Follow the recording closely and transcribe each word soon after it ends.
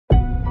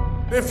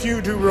If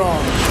you do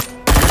wrong,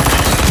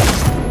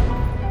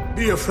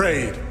 be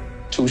afraid.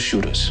 2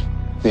 shooters.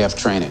 They have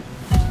training.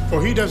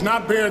 For he does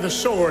not bear the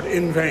sword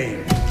in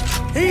vain.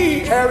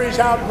 He carries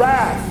out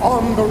wrath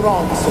on the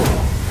wrongful.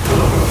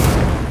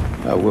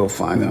 I will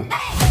find them.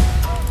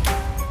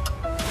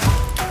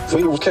 If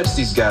we don't catch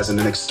these guys in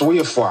the next 3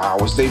 or 4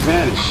 hours, they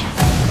vanish.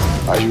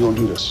 How you gonna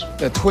do this?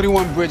 There are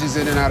 21 bridges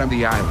in and out of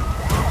the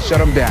island. Shut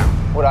them down.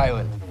 What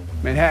island?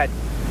 Manhattan.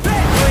 You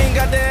ain't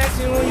got the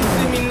action when you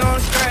see me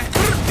non-strike.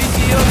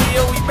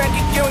 BTO, we back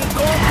again,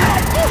 go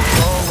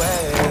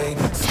away.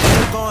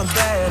 Still going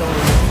bad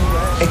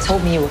on They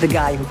told me you were the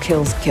guy who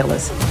kills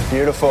killers.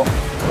 Beautiful.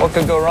 What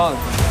could go wrong?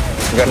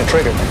 You got a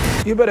trigger.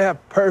 You better have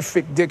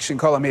perfect diction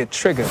calling me a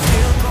trigger.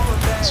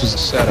 This was a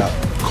setup.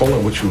 Call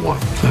it what you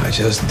want. I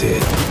just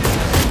did.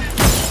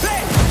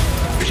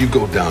 If you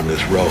go down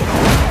this road,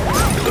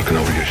 you're looking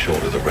over your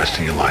shoulder the rest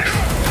of your life.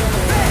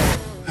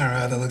 I'd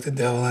rather look the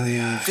devil in the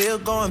eye. Still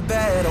going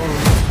bad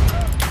on